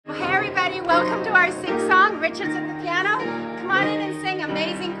welcome to our sing-song. Richard's at the piano. Come on in and sing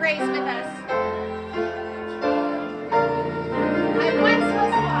Amazing Grace with us. I once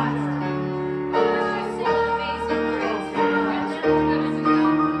was lost.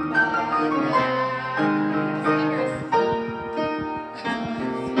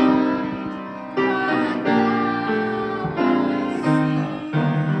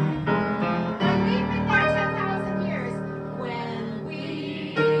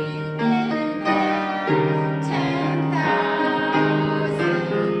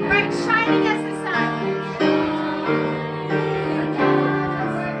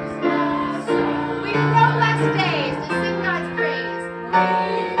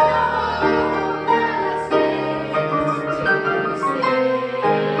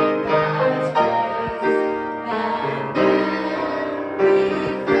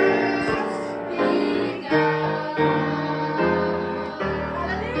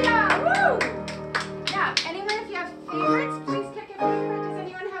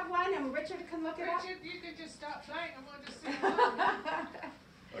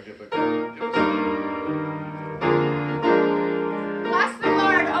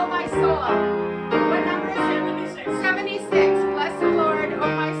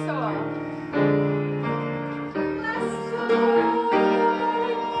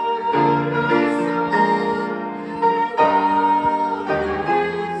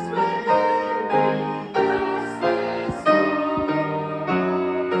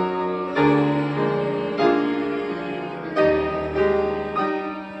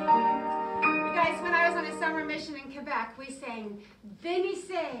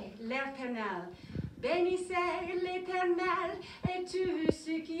 Bénissez l'Éternel, et tout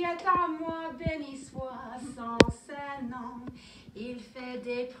ce qui est à moi, béni soit son Saint-Nom. Il fait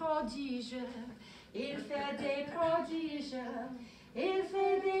des prodiges, il fait des prodiges, il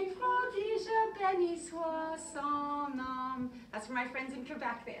fait des prodiges, béni soit son nom. That's for my friends in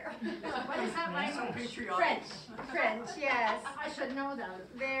Quebec there. What is that language? French. French, yes. I should know that.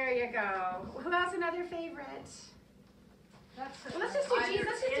 There you go. Who else another favorite? Well, let's just do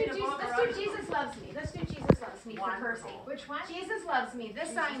Jesus. Let's do Jesus Loves Me. Let's do Jesus Loves Me for Percy. Which one? Jesus Loves Me.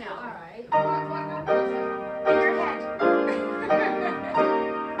 This I know. All right. In your head.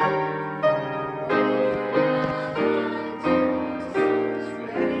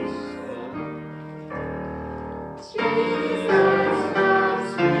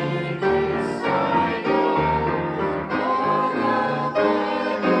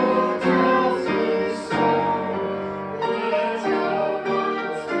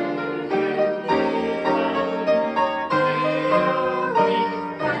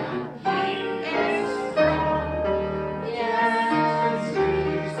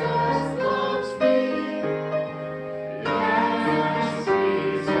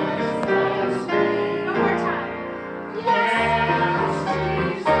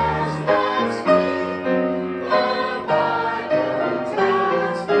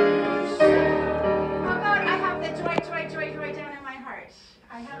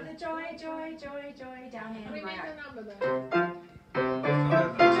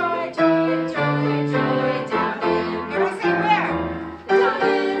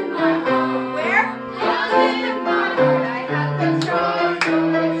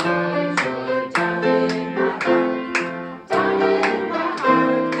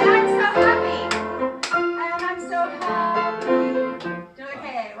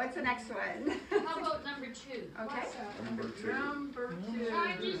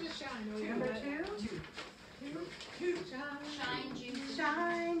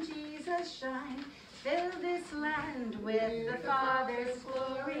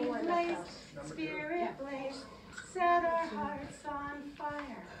 Spirit blaze, set our hearts on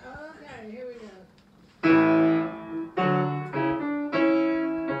fire. Okay, here we go.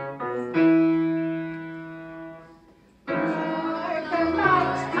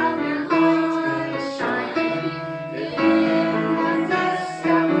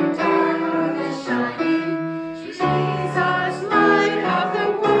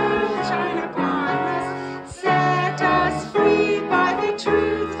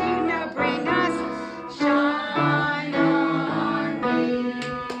 Truth you now bring us, shine on me.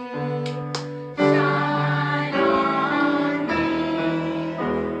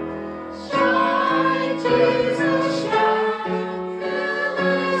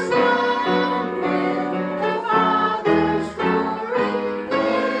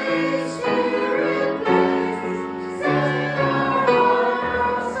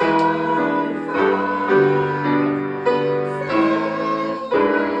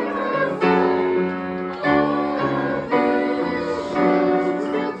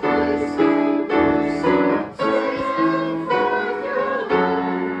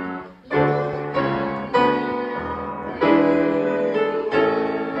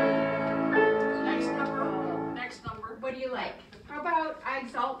 about I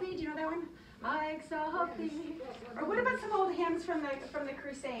Exalt Thee? Do you know that one? I exalt thee. Or what about some old hymns from the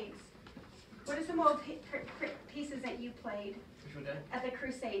Crusades? What are some old pieces that you played at the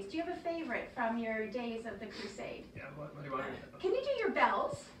Crusades? Do you have a favorite from your days of the Crusade? Yeah, what do you want? Can you do your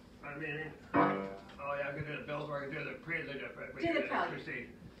bells? I mean, oh yeah, I can do the bells, or I can do the prelude. Do the prelude. Crusade.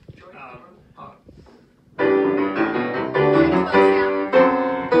 Close now.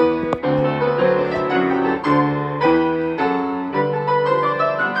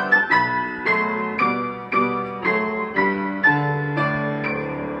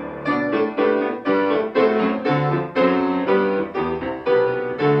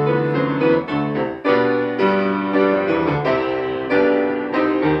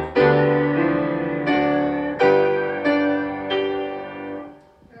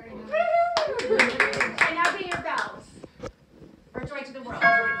 And now be your bells. Or Joy to the World.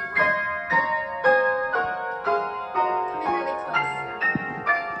 Come in really close.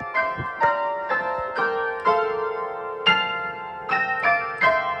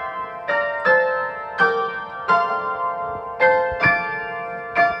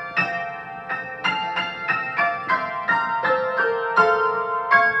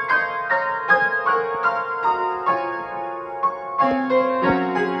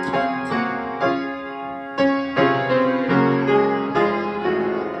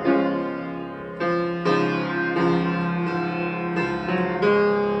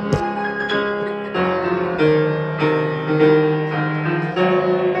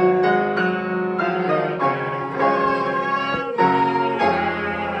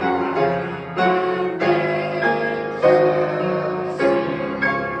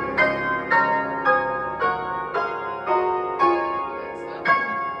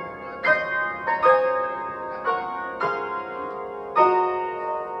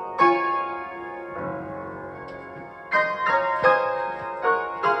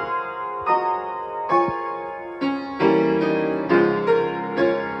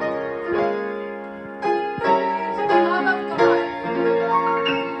 Love of God.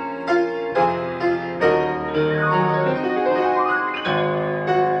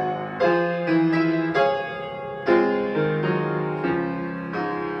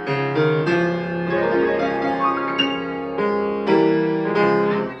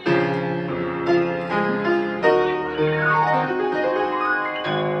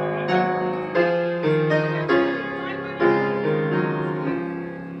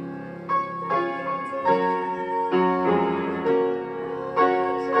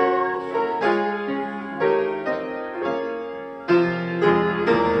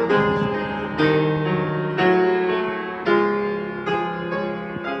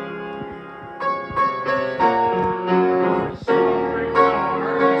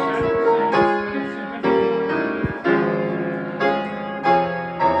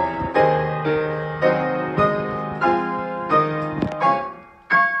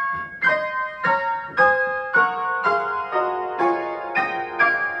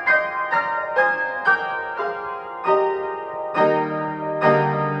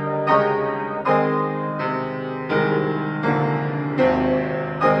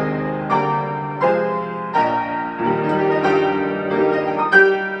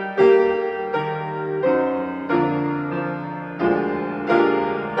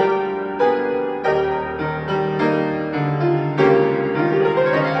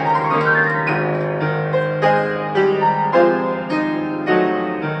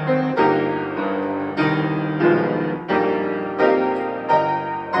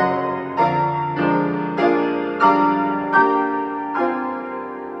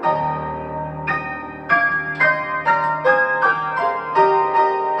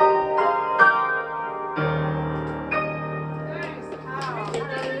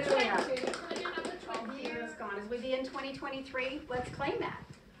 Fear is gone. As we begin 2023, let's claim that.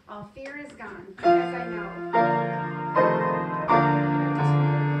 All fear is gone, as I know.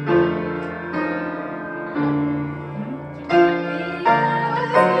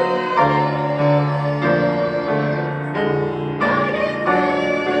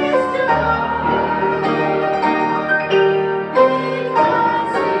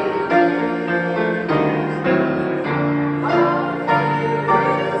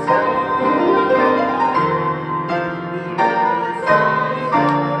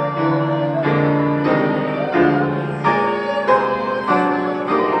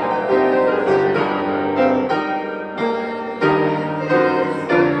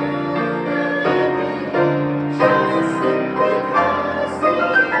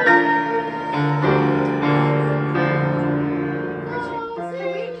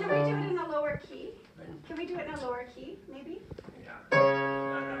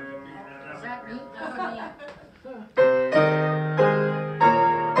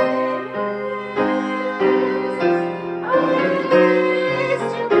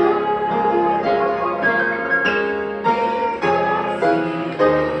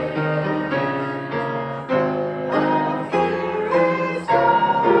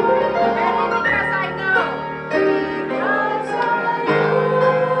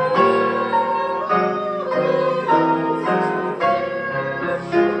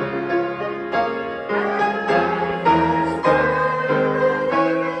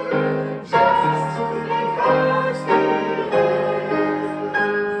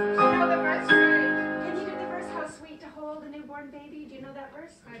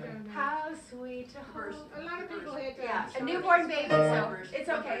 How sweet to hold. A lot of people hate that. Yeah, a newborn baby, so it's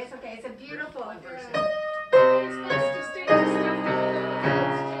okay, it's okay. It's a beautiful version. It's best to stay to stuff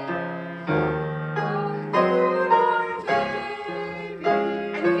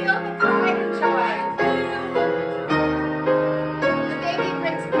And feel the pride and joy. The baby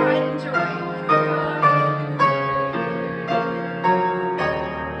brings pride and joy.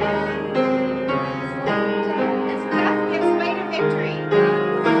 As death gives way to victory.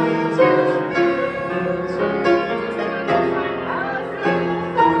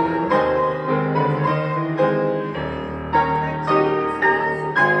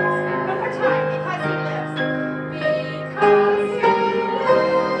 One more time, because he lives. Because he lives,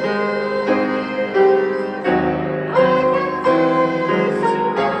 I can face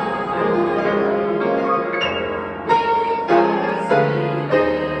tomorrow. Because he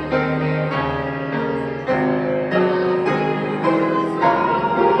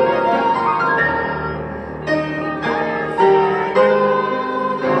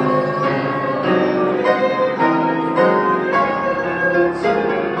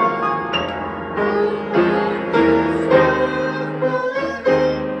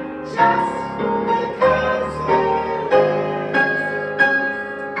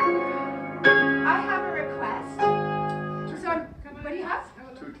I have a request. So, what do you have?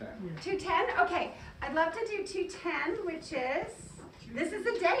 210? Okay. I'd love to do 210, which is, this is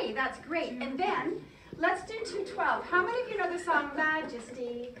a day. That's great. And then, let's do 212. How many of you know the song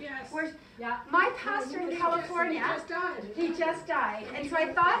Majesty? Yes. Yeah. My pastor in California, he just died. And so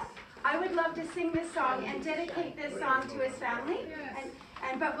I thought I would love to sing this song and dedicate this song to his family. Yes.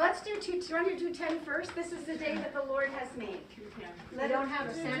 But let's do 210 first. This is the day that the Lord has made. We don't have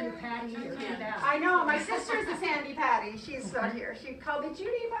a Sandy Patty here. I know, my sister's a Sandy Patty. She's not here. She called me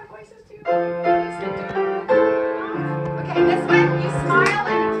Judy, my voice is too. Okay, this one, you smile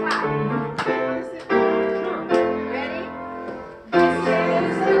and you clap. Ready? This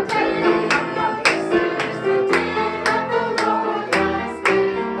is the day that the Lord has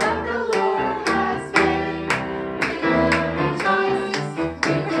made, that the Lord has made. We will rejoice,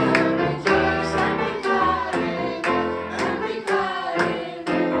 we will rejoice and be glad in it, and be glad in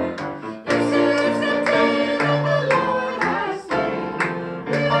it. This is the day that the Lord has made.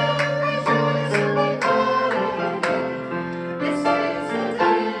 We will rejoice and be glad in it. This is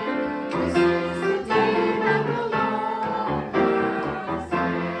the day that the Lord has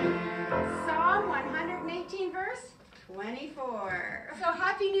made. Psalm 118, verse 24. So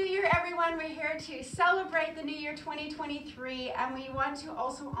happy New Year, everyone. We're here to celebrate the New Year 2023, and we want to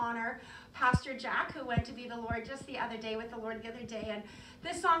also honor Pastor Jack, who went to be the Lord just the other day with the Lord the other day. And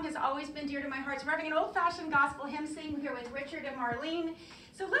this song has always been dear to my heart. So we're having an old-fashioned gospel hymn sing here with Richard and Marlene.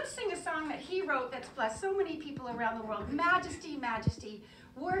 So let's sing a song that he wrote that's blessed so many people around the world. Majesty, majesty,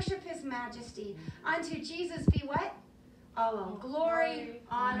 worship his majesty. Unto Jesus be what? All glory,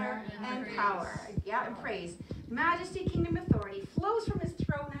 honor, and power. Yeah, and praise. Majesty, kingdom, authority flows from his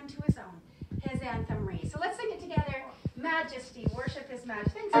throne unto his own. His anthem raised. So let's sing it together. Majesty, worship his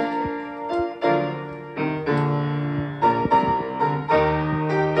majesty. Thanks, Richard.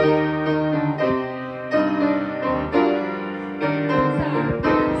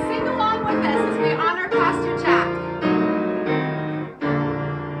 Sing along with us as we honor Pastor Jack.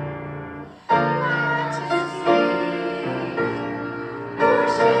 Majesty,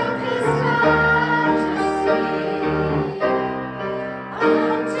 worship his majesty.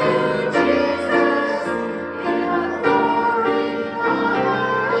 Unto Jesus be all glory, honor,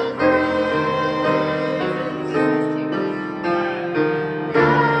 and praise.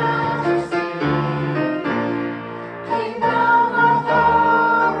 Majesty, kingdom, authority,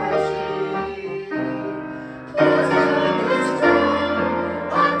 flows from his throne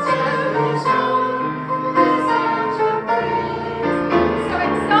unto his own, his anthem praise. So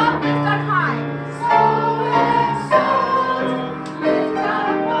exalt, lift on high. So exalt, lift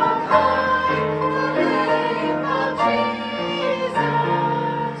up on high the name of Jesus.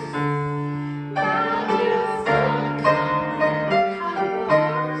 Majesty,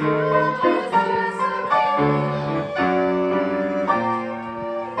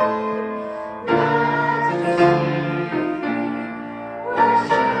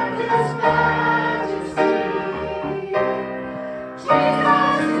 worship his majesty.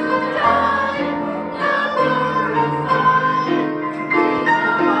 Jesus who died, now glorified, King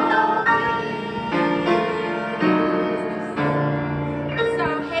of all things. So,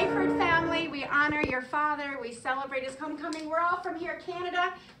 Hayford family, we honor your father. We celebrate his homecoming. We're all from here,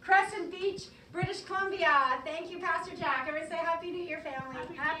 Canada, Crescent Beach, British Columbia. Thank you, Pastor Jack. Everyone say Happy New Year,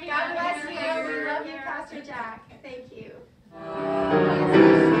 family. God bless you. We love you, Pastor Jack. Thank you.